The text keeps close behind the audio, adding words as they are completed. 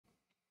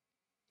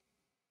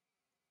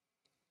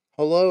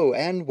Hello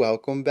and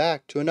welcome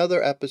back to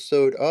another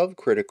episode of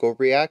Critical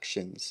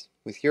Reactions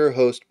with your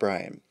host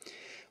Bryan.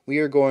 We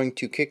are going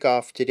to kick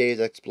off today's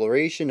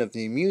exploration of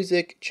new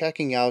music,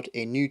 checking out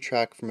a new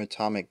track from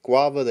Atomic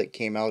Guava that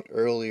came out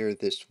earlier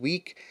this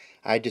week.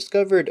 I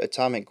discovered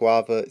Atomic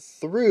Guava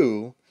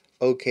through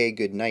OK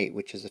Goodnight,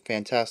 which is a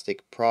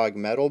fantastic prog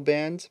metal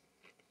band.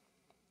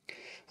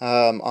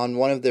 On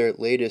one of their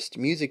latest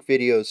music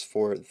videos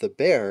for The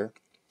Bear,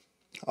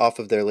 off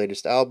of their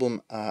latest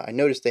album, I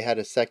noticed they had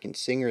a second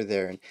singer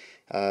there, and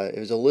it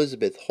was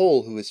Elizabeth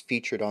Hull who was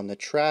featured on the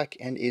track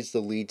and is the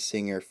lead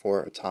singer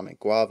for Atomic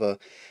Guava.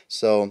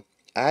 So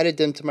I added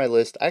them to my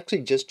list. I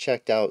actually just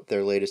checked out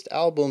their latest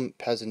album,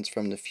 Peasants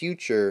from the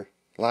Future,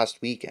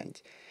 last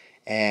weekend,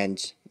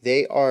 and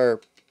they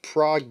are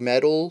prog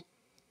metal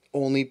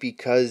only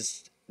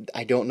because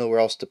I don't know where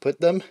else to put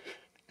them.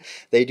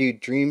 They do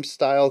dream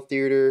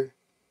theater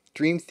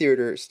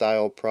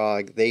style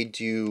prog. They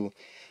do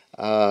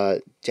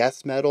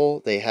death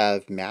metal. They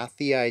have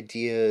mathy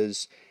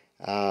ideas.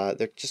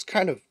 They're just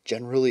kind of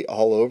generally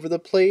all over the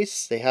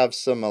place. They have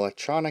some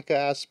electronica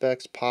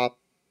aspects,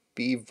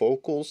 pop-y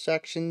vocal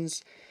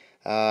sections.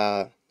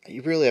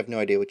 You really have no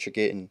idea what you're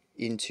getting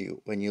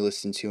into when you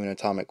listen to an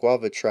Atomic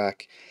Guava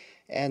track,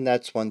 and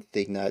that's one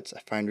thing that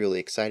I find really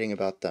exciting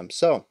about them.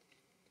 So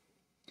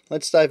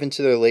let's dive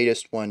into their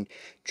latest one,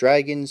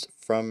 Dragons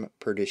from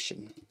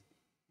Perdition.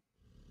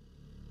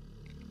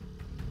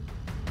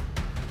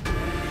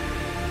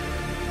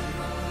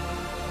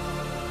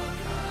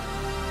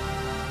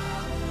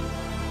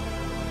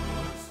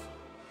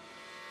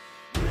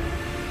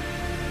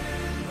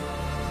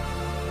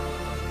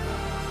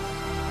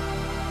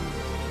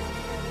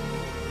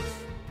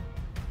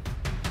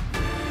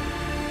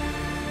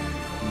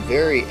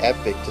 Very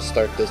epic to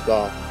start this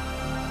off.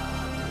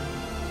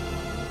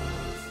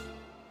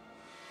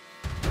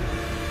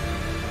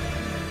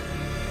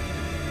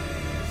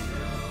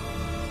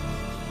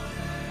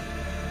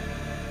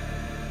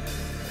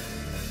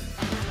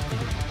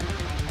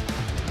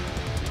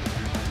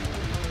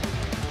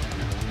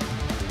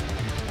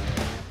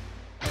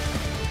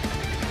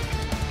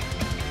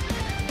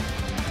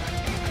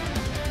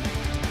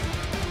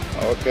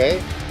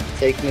 Okay,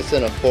 taking us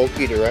in a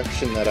folky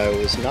direction that I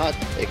was not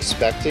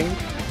expecting.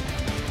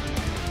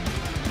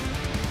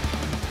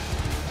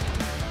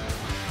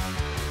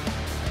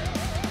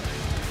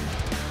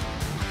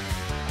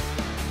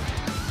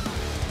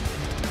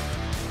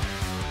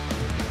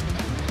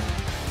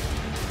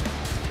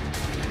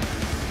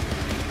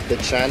 The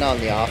China on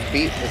the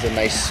offbeat is a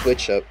nice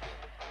switch up.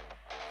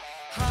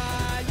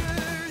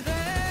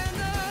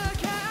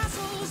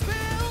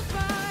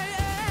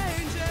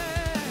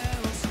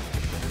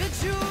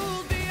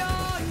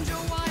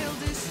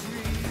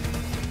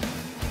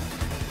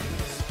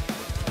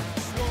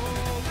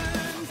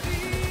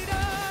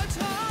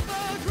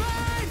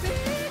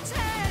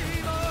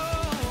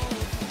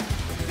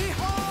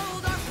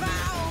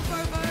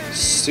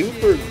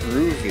 Super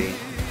groovy.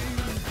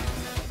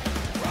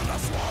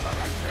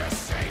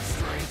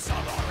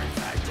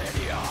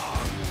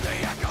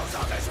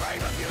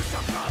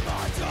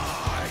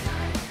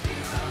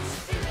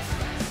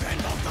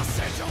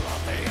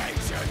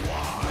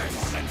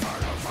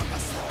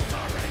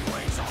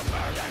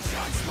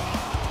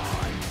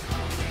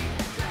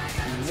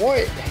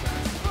 What?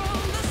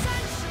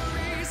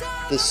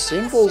 The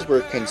cymbals were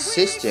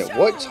consistent.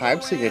 What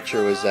time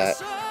signature was that?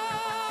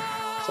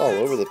 It's all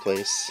over the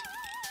place.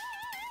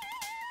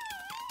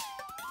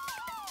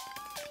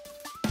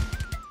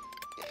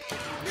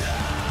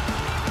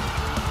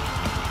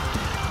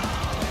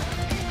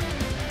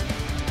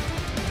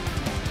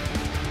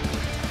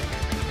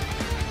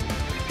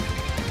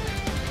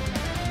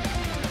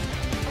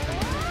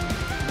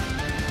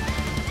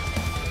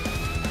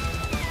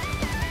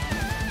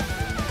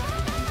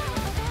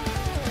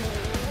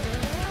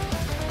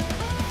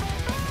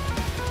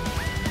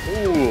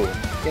 Ooh,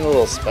 getting a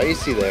little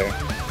spicy there.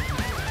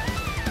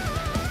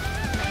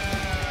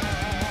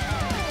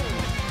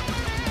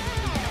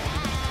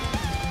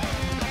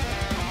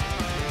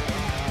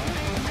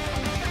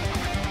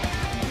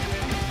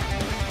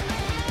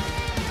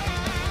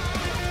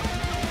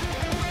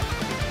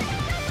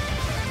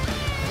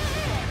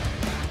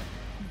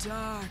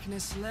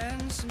 Darkness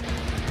lends me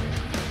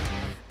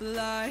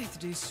blithe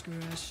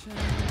discretion,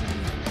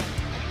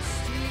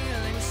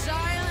 stealing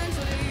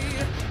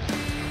silently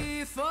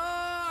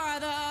before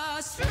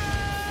the stream.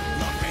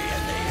 Look me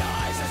in the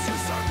eyes as you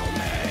circle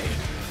me,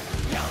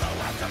 yellow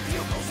at the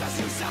pupils as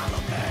you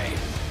salivate.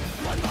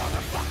 One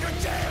motherfucker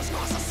dares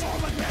cross a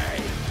sword with me.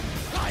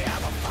 I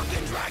am a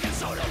fucking dragon,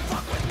 so don't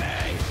fuck with me.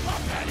 A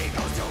penny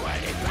goes to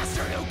any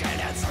bastard who can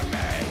answer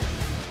me.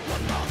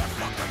 One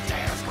motherfucker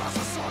dares cross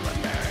a sword with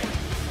me.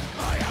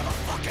 I am a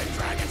fucking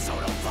dragon, so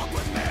don't fuck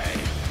with me.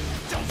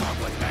 Don't fuck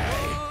with me.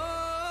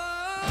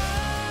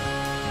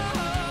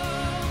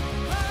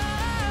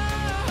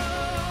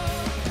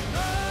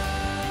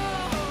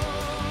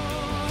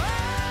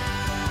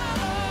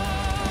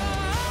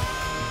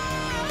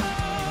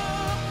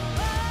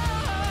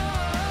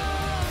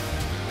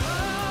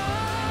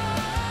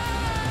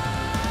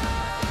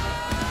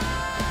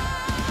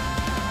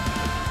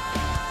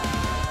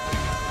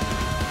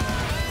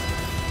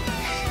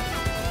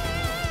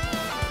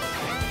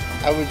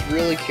 I was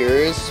really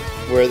curious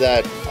where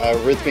that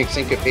rhythmic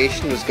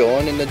syncopation was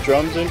going in the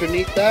drums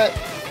underneath that.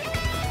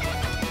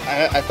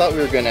 I thought we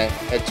were gonna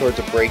head towards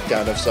a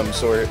breakdown of some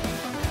sort.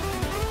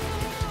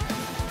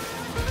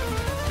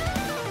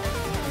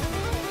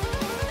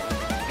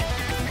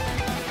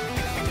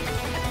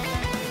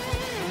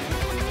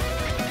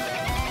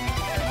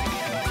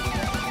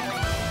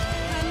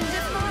 And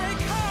if my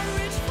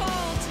courage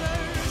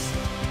falters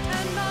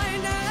and my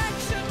neck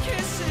should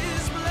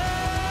kisses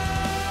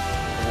bled,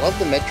 I love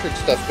the metric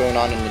stuff going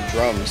on in the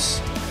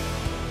drums.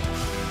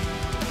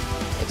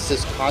 It's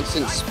this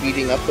constant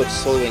speeding up of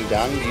slowing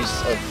down,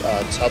 use of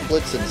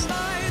tuplets and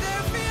by their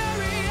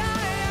fury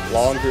I am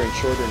longer and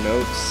shorter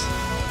notes.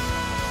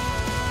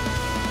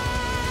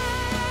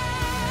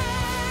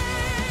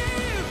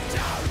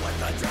 down with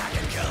the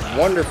dragon killer.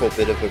 Wonderful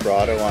bit of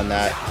vibrato on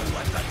that. Down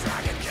with the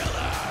dragon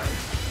killer.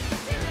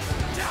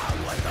 Down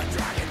with the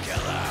dragon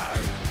killer.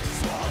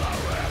 Swallow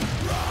him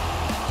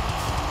raw.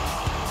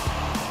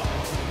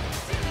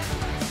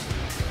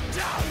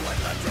 Down with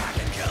the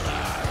dragon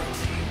killer.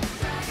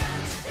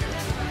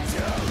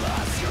 Till the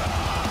skies.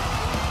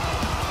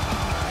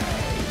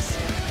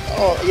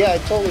 Oh yeah, I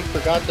totally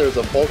forgot there's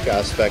a folk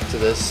aspect to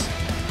this.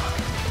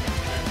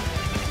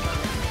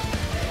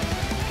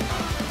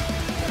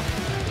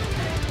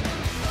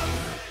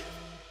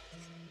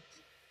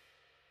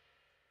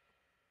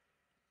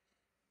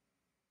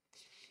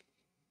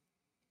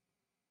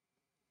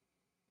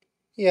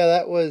 Yeah,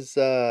 that was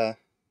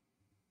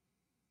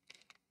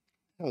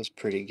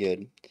pretty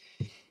good.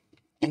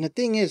 And the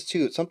thing is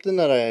too, something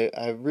that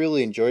I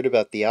really enjoyed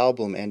about the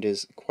album and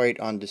is quite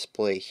on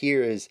display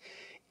here is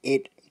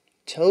it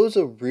toes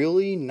a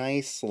really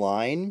nice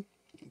line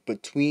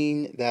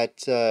between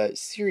that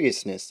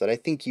seriousness that I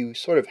think you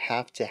sort of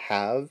have to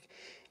have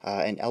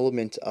an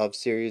element of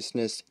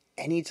seriousness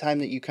anytime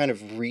that you kind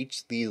of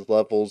reach these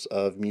levels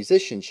of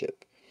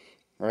musicianship,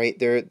 right?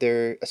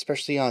 They're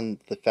especially on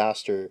the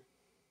faster,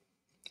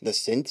 the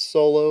synth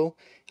solo,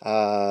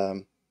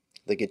 the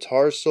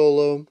guitar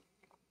solo,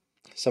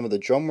 some of the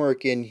drum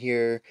work in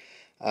here,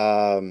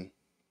 um,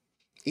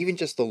 even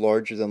just the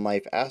larger than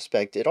life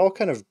aspect, it all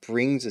kind of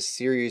brings a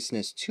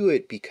seriousness to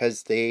it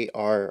because they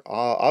are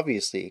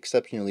obviously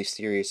exceptionally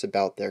serious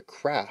about their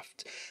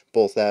craft,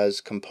 both as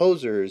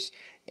composers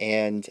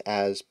and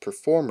as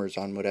performers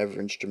on whatever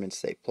instruments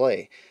they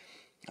play.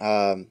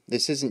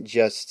 This isn't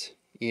just,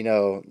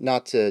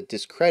 not to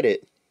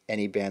discredit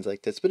any bands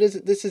like this, but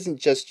this isn't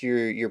just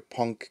your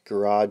punk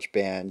garage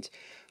band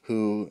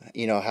who,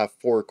 have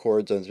four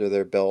chords under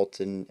their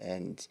belt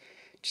and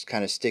just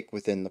kind of stick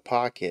within the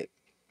pocket.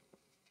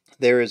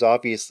 There is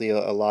obviously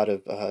a lot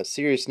of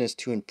seriousness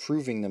to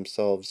improving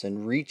themselves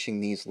and reaching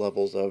these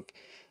levels of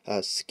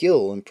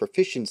skill and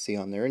proficiency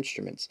on their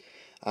instruments.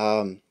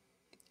 Um,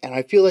 and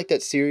I feel like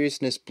that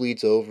seriousness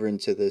bleeds over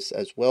into this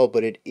as well,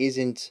 but it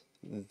isn't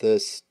the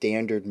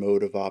standard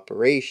mode of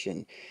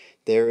operation.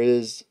 There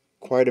is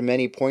quite a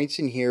many points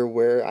in here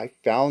where I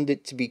found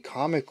it to be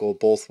comical,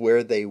 both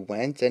where they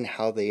went and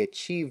how they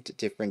achieved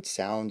different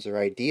sounds or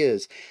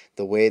ideas,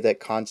 the way that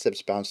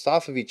concepts bounced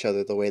off of each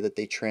other, the way that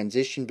they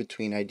transitioned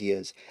between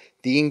ideas,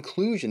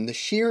 the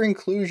sheer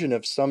inclusion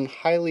of some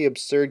highly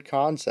absurd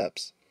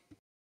concepts.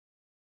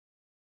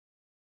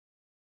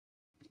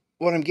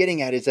 What I'm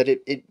getting at is that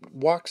it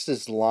walks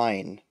this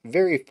line,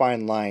 very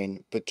fine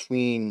line,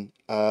 between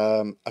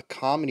a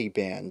comedy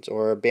band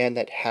or a band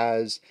that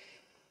has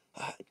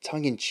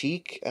tongue in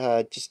cheek,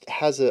 just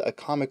has a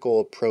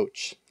comical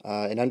approach,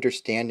 an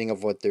understanding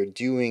of what they're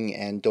doing,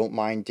 and don't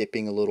mind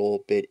dipping a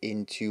little bit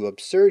into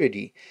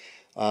absurdity,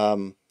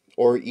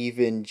 or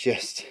even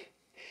just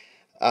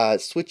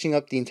switching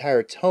up the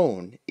entire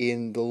tone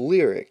in the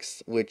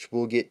lyrics, which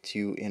we'll get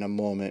to in a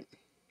moment.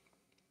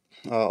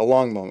 A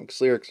long moment, because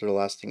lyrics are the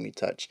last thing we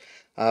touch.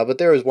 But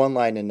there was one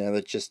line in there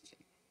that just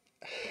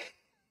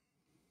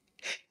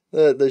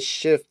the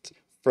shift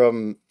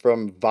from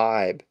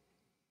vibe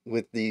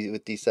with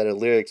the set of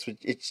lyrics,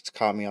 it just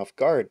caught me off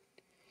guard,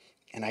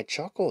 and I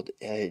chuckled.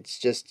 It's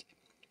just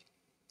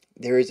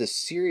there is a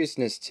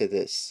seriousness to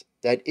this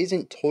that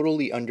isn't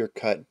totally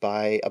undercut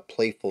by a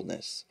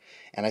playfulness,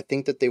 and I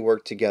think that they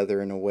work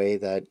together in a way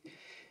that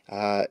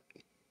uh,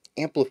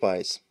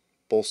 amplifies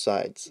both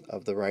sides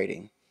of the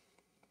writing.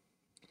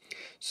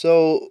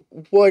 So,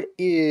 what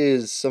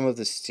is some of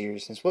the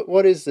seriousness?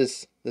 What is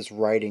this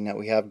writing that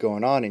we have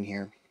going on in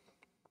here?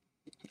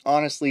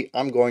 Honestly,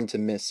 I'm going to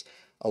miss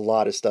a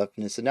lot of stuff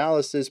in this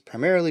analysis,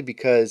 primarily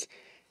because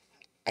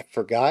I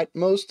forgot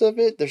most of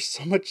it. There's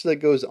so much that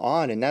goes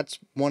on, and that's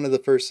one of the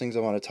first things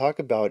I want to talk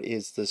about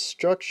is the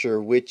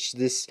structure, which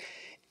this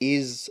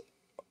is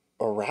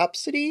a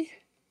rhapsody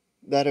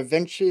that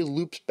eventually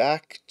loops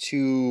back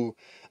to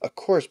a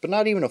chorus, but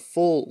not even a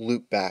full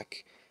loop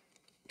back.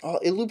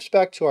 It loops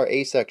back to our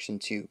A section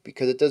too,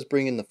 because it does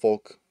bring in the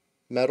folk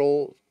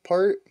metal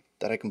part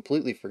that I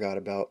completely forgot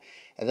about.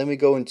 And then we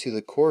go into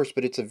the chorus,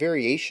 but it's a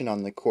variation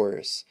on the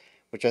chorus,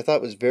 which I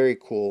thought was very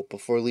cool,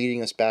 before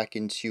leading us back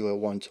into a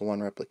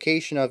one-to-one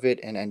replication of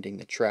it and ending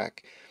the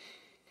track.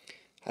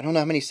 I don't know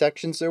how many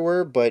sections there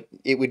were, but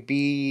it would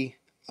be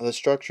The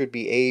structure would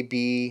be A,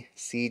 B,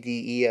 C,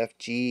 D, E, F,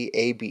 G,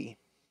 A, B.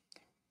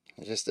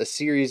 Just a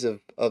series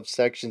of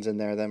sections in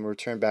there, then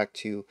return back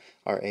to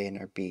our A and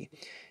our B.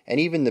 And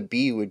even the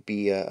B would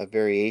be a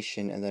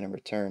variation and then a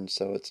return,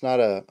 so it's not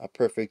a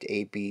perfect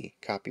A-B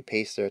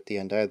copy-paste there at the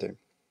end either.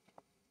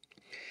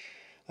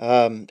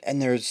 And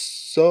there's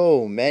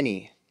so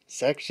many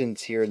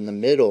sections here in the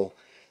middle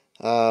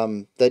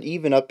that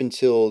even up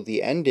until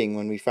the ending,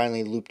 when we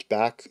finally looped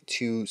back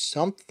to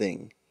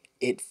something,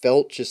 it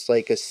felt just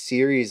like a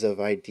series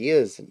of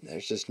ideas, and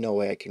there's just no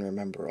way I can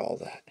remember all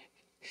that.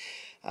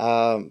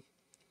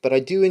 But I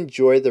do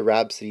enjoy the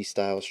Rhapsody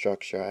style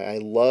structure. I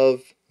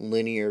love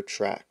linear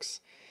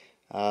tracks.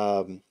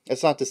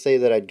 That's not to say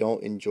that I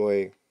don't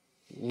enjoy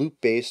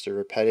loop-based or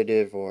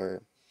repetitive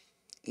or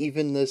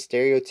even the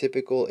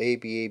stereotypical A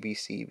B A B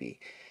C B.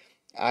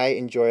 I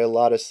enjoy a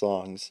lot of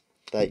songs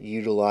that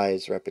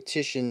utilize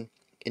repetition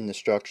in the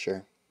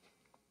structure,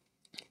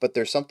 but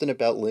there's something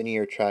about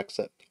linear tracks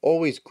that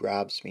always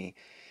grabs me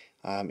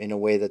in a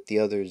way that the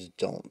others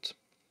don't.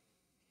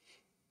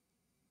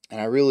 And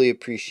I really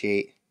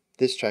appreciate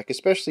this track,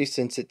 especially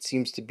since it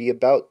seems to be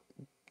about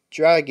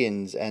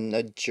dragons and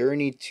a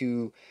journey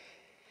to,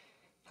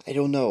 I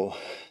don't know.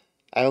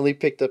 I only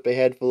picked up a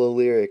handful of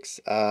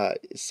lyrics.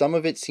 Some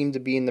of it seemed to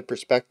be in the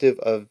perspective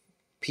of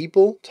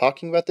people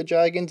talking about the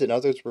dragons, and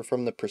others were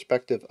from the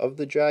perspective of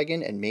the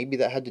dragon, and maybe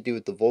that had to do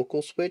with the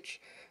vocal switch.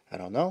 I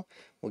don't know.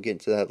 We'll get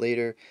into that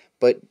later.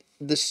 But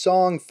the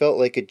song felt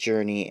like a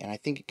journey, and I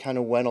think it kind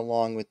of went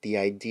along with the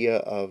idea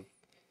of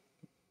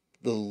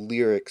the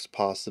lyrics,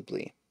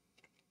 possibly.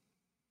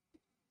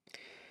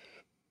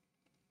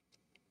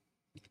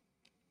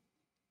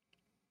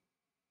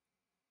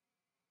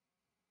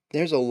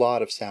 There's a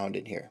lot of sound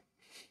in here.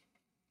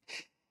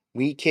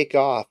 We kick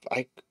off,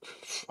 I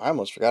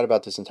almost forgot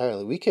about this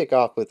entirely. We kick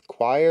off with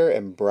choir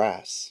and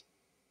brass.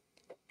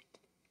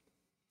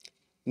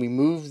 We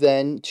move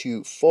then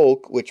to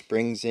folk, which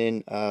brings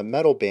in a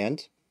metal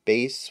band,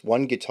 bass,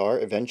 one guitar,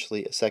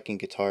 eventually a second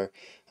guitar.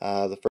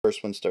 The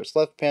first one starts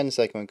left pan, the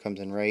second one comes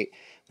in right.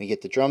 We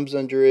get the drums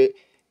under it.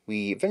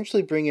 We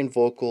eventually bring in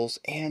vocals,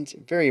 and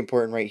very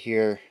important right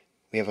here,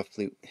 we have a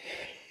flute.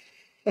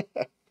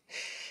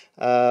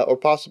 Or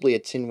possibly a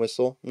tin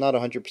whistle. I'm not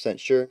 100%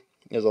 sure.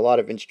 There's a lot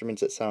of instruments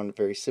that sound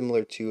very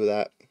similar to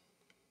that.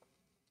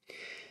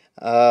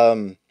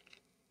 And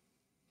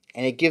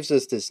it gives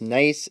us this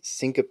nice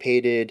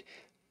syncopated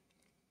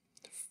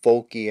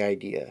folky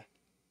idea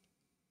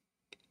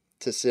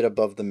to sit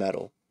above the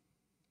metal.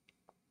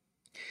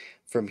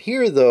 From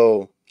here,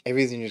 though,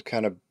 everything just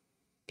kind of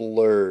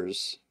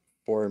blurs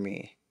for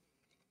me.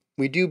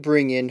 We do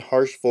bring in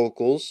harsh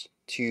vocals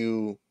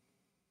to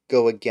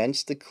go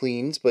against the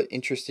cleans, but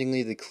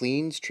interestingly, the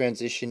cleans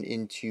transition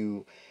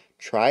into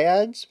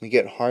triads. We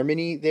get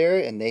harmony there,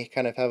 and they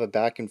kind of have a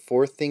back and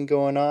forth thing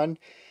going on.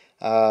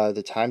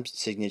 The time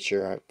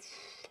signature,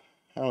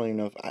 I don't even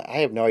know if I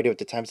have no idea what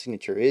the time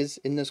signature is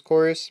in this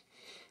chorus.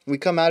 We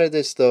come out of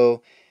this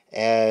though,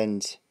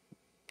 and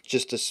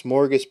just a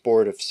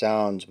smorgasbord of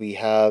sounds. We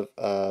have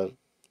a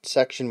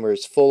section where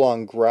it's full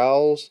on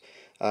growls.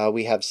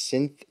 We have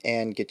synth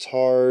and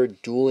guitar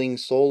dueling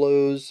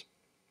solos.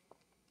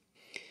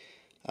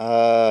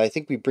 I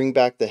think we bring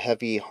back the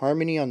heavy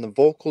harmony on the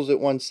vocals at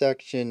one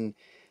section.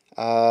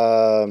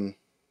 Oh,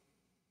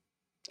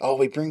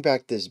 we bring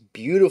back this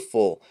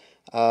beautiful,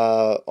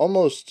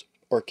 almost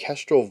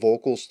orchestral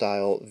vocal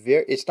style.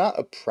 It's not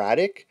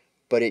operatic,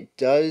 but it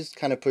does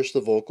kind of push the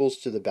vocals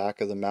to the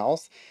back of the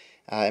mouth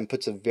and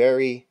puts a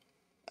very,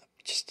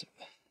 just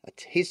a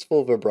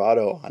tasteful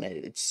vibrato on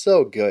it. It's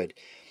so good.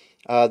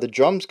 The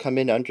drums come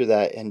in under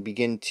that and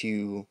begin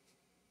to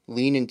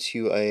lean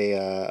into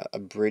a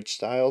bridge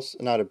style,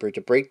 not a bridge,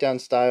 a breakdown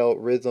style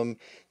rhythm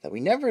that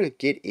we never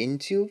get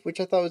into, which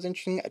I thought was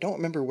interesting. I don't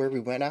remember where we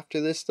went after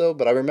this though,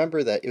 but I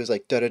remember that it was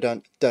like da da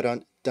dun da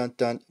dun dun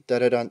dun da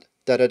da dun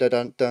da da da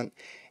dun dun,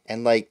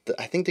 and like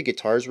I think the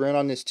guitars were in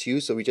on this too,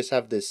 so we just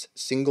have this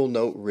single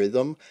note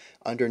rhythm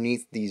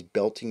underneath these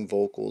belting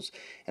vocals,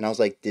 and I was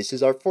like, this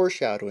is our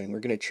foreshadowing. We're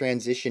gonna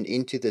transition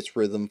into this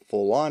rhythm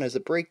full on as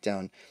a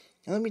breakdown,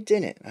 and then we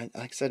didn't. Like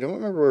I said, I don't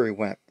remember where we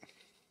went.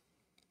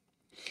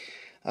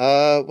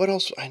 What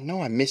else? I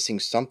know I'm missing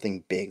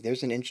something big.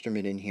 There's an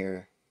instrument in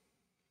here.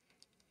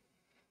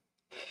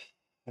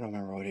 I don't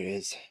remember what it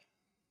is.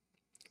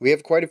 We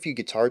have quite a few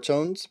guitar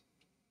tones.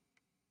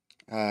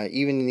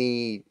 Even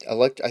the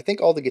I think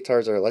all the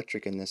guitars are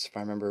electric in this, if I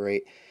remember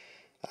right.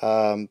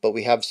 But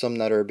we have some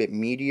that are a bit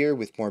meatier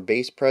with more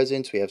bass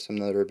presence. We have some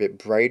that are a bit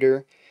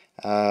brighter.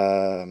 We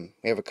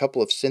have a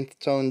couple of synth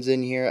tones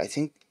in here. I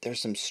think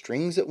there's some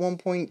strings at one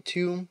point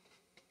too.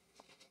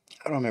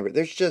 I don't remember.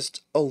 There's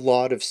just a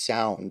lot of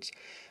sounds,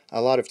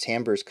 a lot of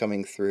timbres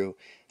coming through,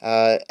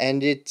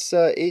 and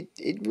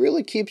it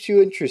really keeps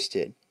you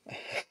interested.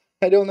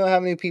 I don't know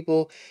how many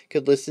people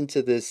could listen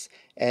to this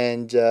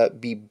and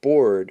be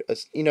bored.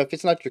 You know, if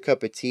it's not your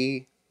cup of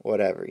tea,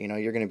 whatever, you know,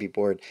 you're going to be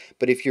bored.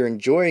 But if you're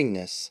enjoying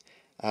this,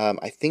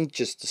 I think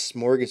just the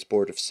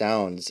smorgasbord of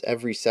sounds,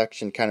 every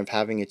section kind of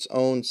having its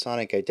own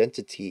sonic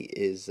identity,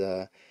 is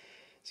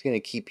It's going to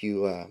keep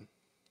you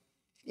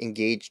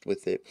engaged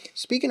with it.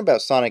 Speaking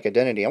about sonic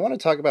identity, I want to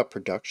talk about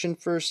production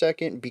for a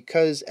second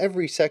because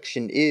every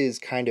section is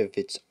kind of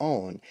its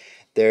own.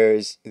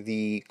 There's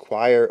the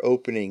choir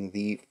opening,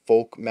 the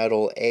folk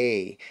metal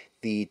A,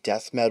 the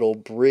death metal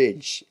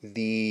bridge,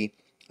 the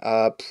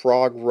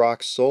prog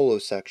rock solo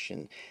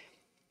section.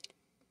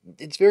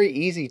 It's very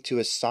easy to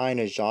assign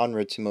a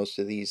genre to most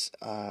of these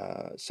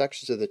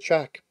sections of the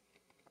track.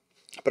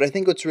 But I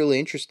think what's really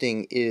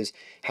interesting is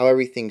how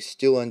everything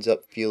still ends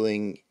up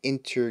feeling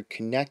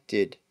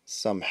interconnected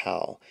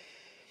somehow.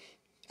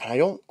 And I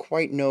don't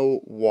quite know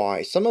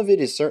why. Some of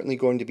it is certainly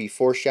going to be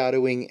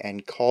foreshadowing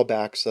and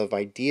callbacks of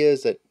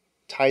ideas that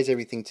ties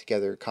everything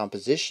together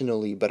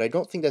compositionally, but I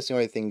don't think that's the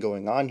only thing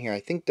going on here.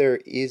 I think there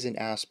is an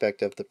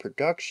aspect of the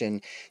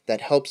production that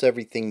helps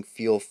everything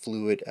feel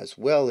fluid as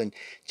well, and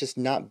just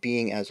not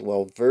being as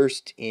well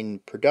versed in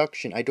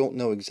production, I don't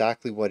know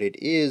exactly what it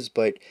is,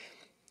 but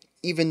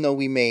even though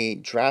we may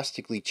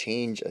drastically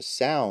change a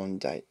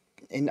sound, I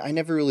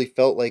never really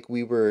felt like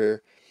we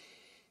were,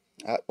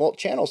 well,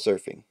 channel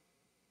surfing,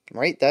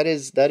 right? That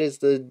is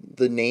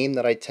the name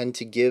that I tend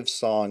to give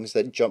songs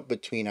that jump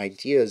between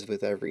ideas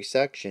with every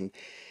section,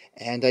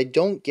 and I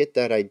don't get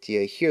that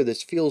idea here.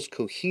 This feels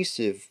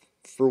cohesive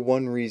for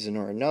one reason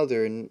or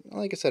another, and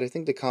like I said, I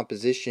think the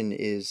composition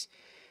is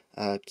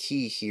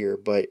key here,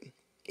 but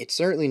it's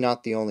certainly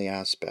not the only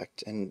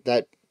aspect, and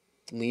that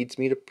leads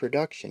me to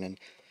production. And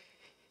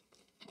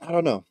I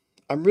don't know.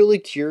 I'm really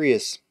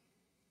curious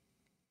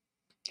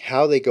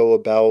how they go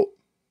about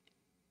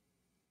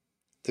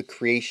the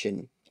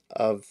creation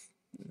of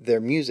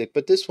their music,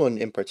 but this one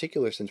in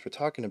particular, since we're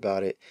talking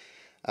about it,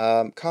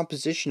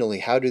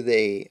 compositionally, how do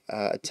they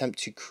attempt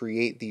to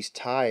create these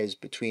ties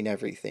between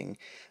everything?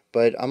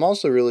 But I'm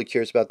also really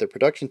curious about the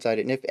production side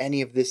and if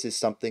any of this is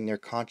something they're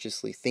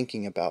consciously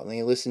thinking about. And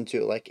they listen to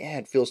it like,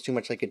 it feels too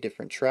much like a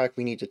different track.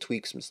 We need to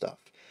tweak some stuff.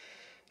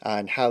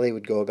 And how they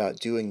would go about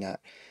doing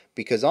that.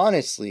 Because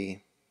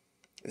honestly,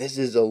 this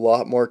is a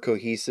lot more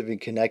cohesive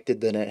and connected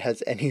than it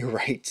has any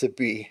right to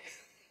be.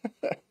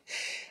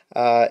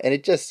 And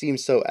it just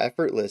seems so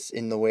effortless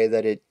in the way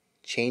that it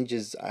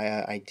changes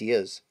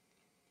ideas.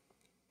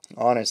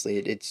 Honestly,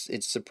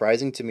 it's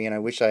surprising to me, and I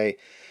wish I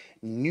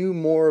knew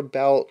more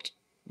about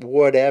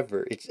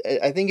whatever.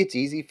 I think it's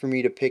easy for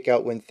me to pick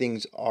out when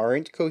things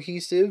aren't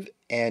cohesive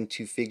and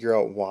to figure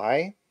out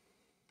why.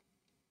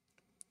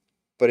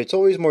 But it's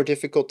always more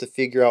difficult to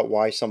figure out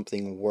why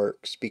something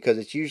works because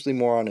it's usually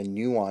more on a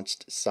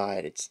nuanced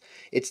side.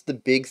 It's the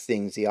big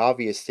things, the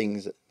obvious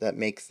things that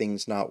make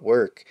things not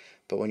work.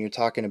 But when you're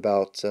talking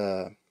about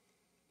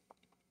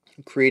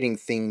creating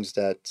things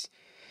that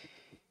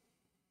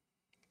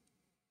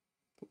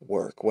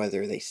work,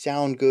 whether they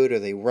sound good or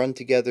they run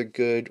together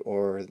good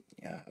or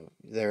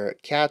they're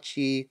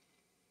catchy,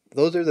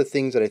 those are the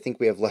things that I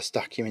think we have less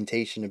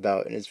documentation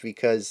about, and it's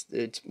because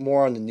it's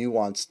more on the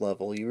nuanced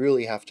level. You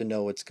really have to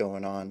know what's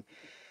going on.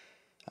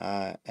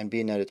 And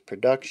being that it's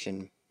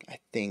production, I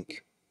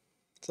think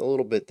it's a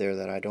little bit there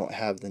that I don't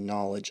have the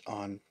knowledge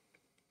on.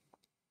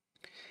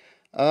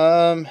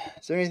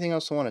 Is there anything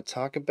else I want to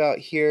talk about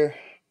here?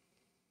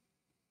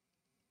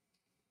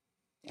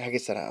 Like I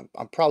said,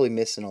 I'm probably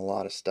missing a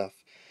lot of stuff,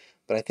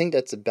 but I think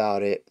that's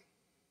about it.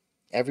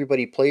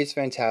 Everybody plays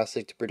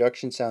fantastic. The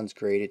production sounds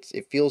great.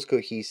 It feels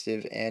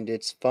cohesive and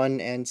it's fun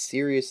and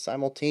serious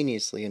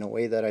simultaneously in a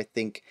way that I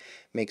think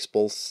makes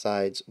both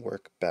sides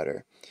work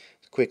better.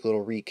 Quick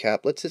little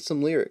recap. Let's hit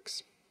some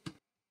lyrics.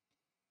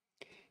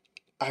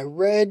 I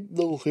read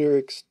the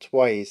lyrics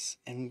twice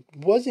and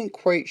wasn't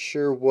quite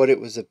sure what it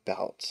was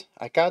about.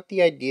 I got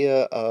the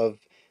idea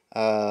of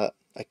a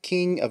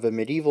king of a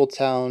medieval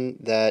town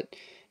that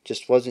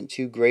just wasn't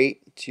too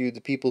great to the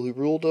people who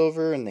ruled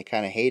over and they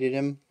kind of hated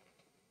him.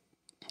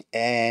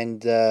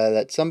 And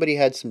that somebody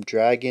had some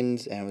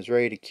dragons and was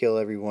ready to kill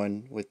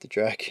everyone with the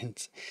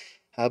dragons.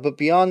 But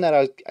beyond that,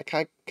 I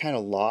kind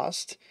of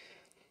lost.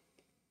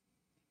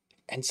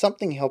 And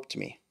something helped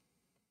me.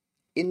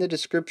 In the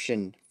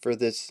description for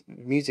this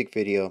music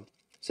video,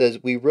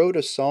 says, "We wrote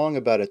a song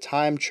about a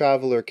time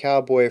traveler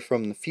cowboy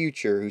from the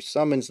future who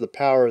summons the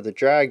power of the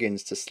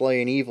dragons to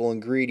slay an evil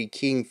and greedy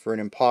king for an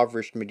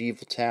impoverished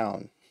medieval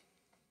town."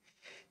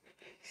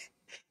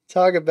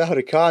 Talk about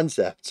a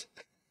concept.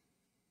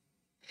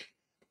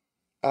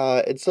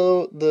 And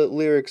so the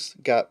lyrics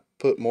got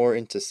put more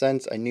into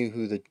sense. I knew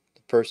who the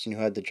person who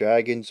had the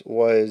dragons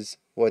was,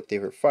 what they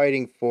were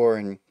fighting for,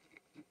 and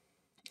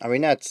I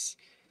mean that's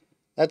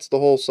the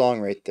whole song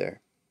right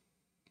there.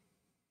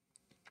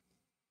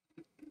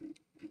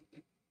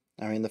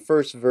 I mean, the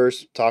first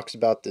verse talks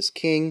about this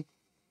king.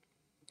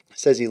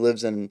 Says he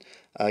lives in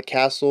a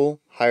castle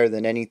higher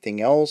than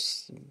anything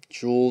else,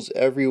 jewels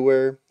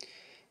everywhere,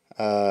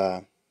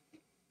 uh,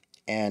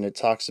 and it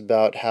talks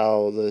about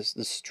how the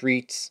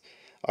streets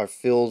are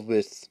filled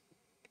with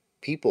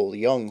people,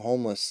 young,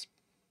 homeless,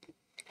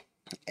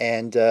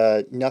 and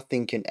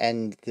nothing can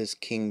end this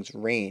king's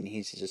reign.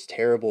 He's just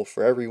terrible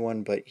for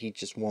everyone, but he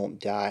just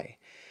won't die.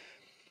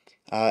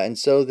 And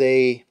so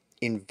they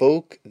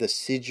invoke the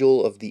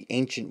sigil of the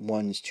ancient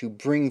ones to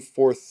bring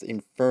forth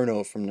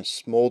inferno from the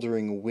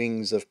smoldering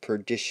wings of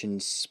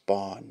perdition's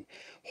spawn.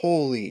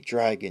 Holy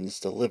dragons,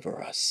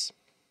 deliver us.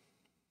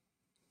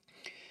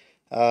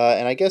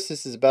 And I guess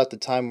this is about the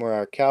time where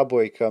our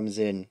cowboy comes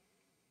in.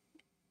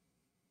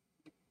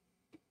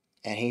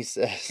 And he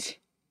says,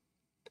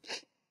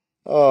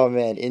 oh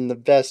man, in the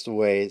best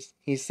ways.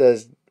 He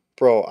says,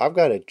 bro, I've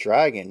got a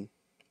dragon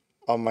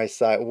on my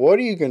side. What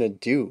are you going to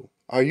do?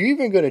 Are you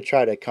even going to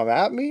try to come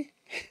at me?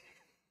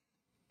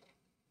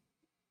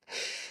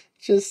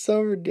 Just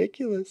so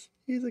ridiculous.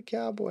 He's a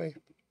cowboy.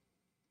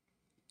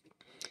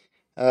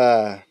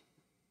 And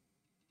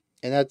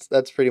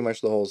that's pretty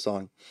much the whole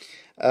song.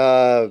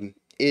 It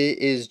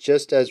is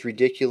just as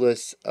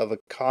ridiculous of a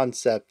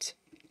concept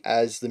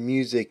as the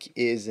music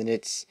is in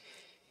its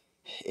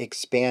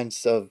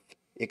expanse of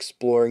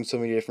exploring so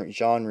many different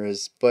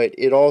genres, but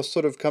it all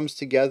sort of comes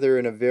together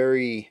in a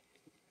very,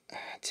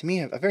 to me,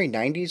 a very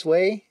 90s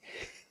way.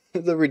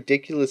 The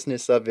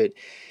ridiculousness of it,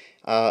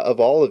 of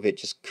all of it,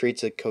 just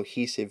creates a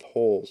cohesive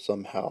whole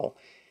somehow.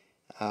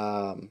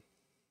 Um,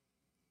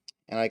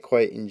 and I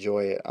quite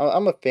enjoy it.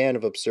 I'm a fan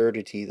of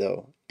absurdity,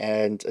 though,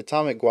 and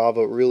Atomic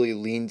Guava really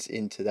leans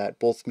into that,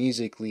 both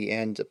musically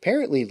and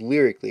apparently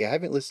lyrically. I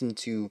haven't listened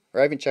to, or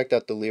I haven't checked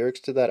out the lyrics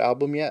to that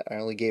album yet. I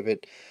only gave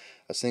it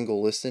a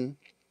single listen.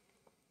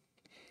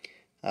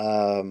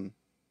 Um,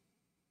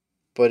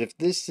 but if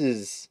this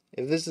is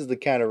the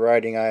kind of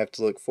writing I have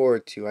to look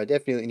forward to, I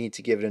definitely need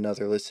to give it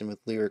another listen with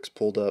lyrics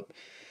pulled up,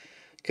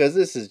 because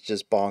this is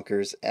just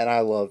bonkers, and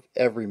I love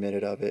every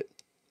minute of it.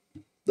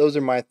 Those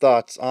are my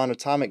thoughts on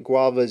Atomic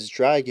Guava's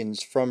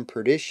Dragons from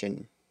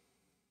Perdition.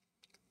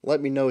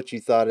 Let me know what you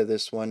thought of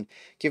this one.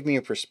 Give me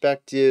your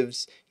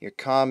perspectives, your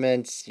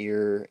comments,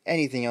 your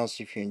anything else,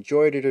 if you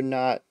enjoyed it or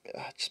not.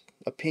 Just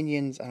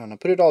opinions, I don't know.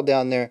 Put it all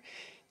down there.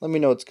 Let me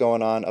know what's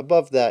going on.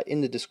 Above that,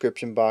 in the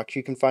description box,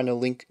 you can find a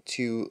link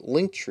to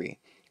Linktree,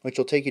 which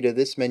will take you to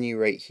this menu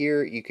right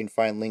here. You can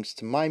find links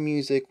to my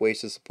music,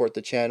 ways to support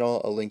the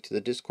channel, a link to the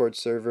Discord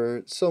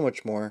server, so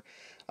much more.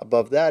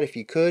 Above that, if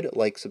you could,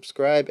 like,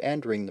 subscribe,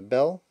 and ring the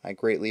bell. I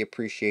greatly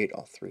appreciate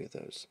all three of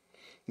those.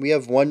 We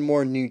have one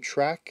more new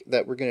track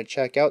that we're going to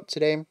check out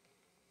today.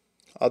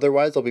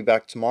 Otherwise, I'll be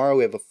back tomorrow.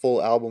 We have a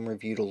full album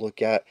review to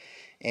look at.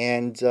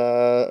 And,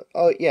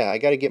 oh yeah, I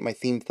got to get my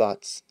theme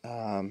thoughts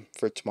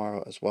for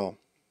tomorrow as well.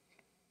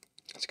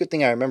 It's a good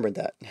thing I remembered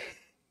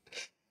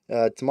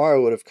that.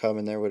 Tomorrow would have come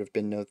and there would have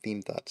been no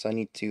theme thoughts. I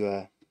need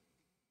to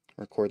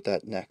record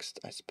that next,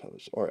 I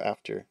suppose, or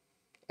after.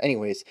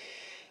 Anyways,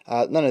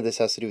 none of this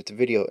has to do with the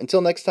video.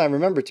 Until next time,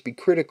 remember to be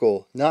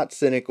critical, not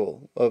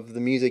cynical, of the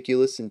music you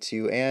listen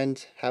to,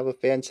 and have a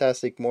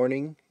fantastic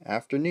morning,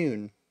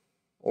 afternoon,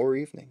 or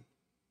evening.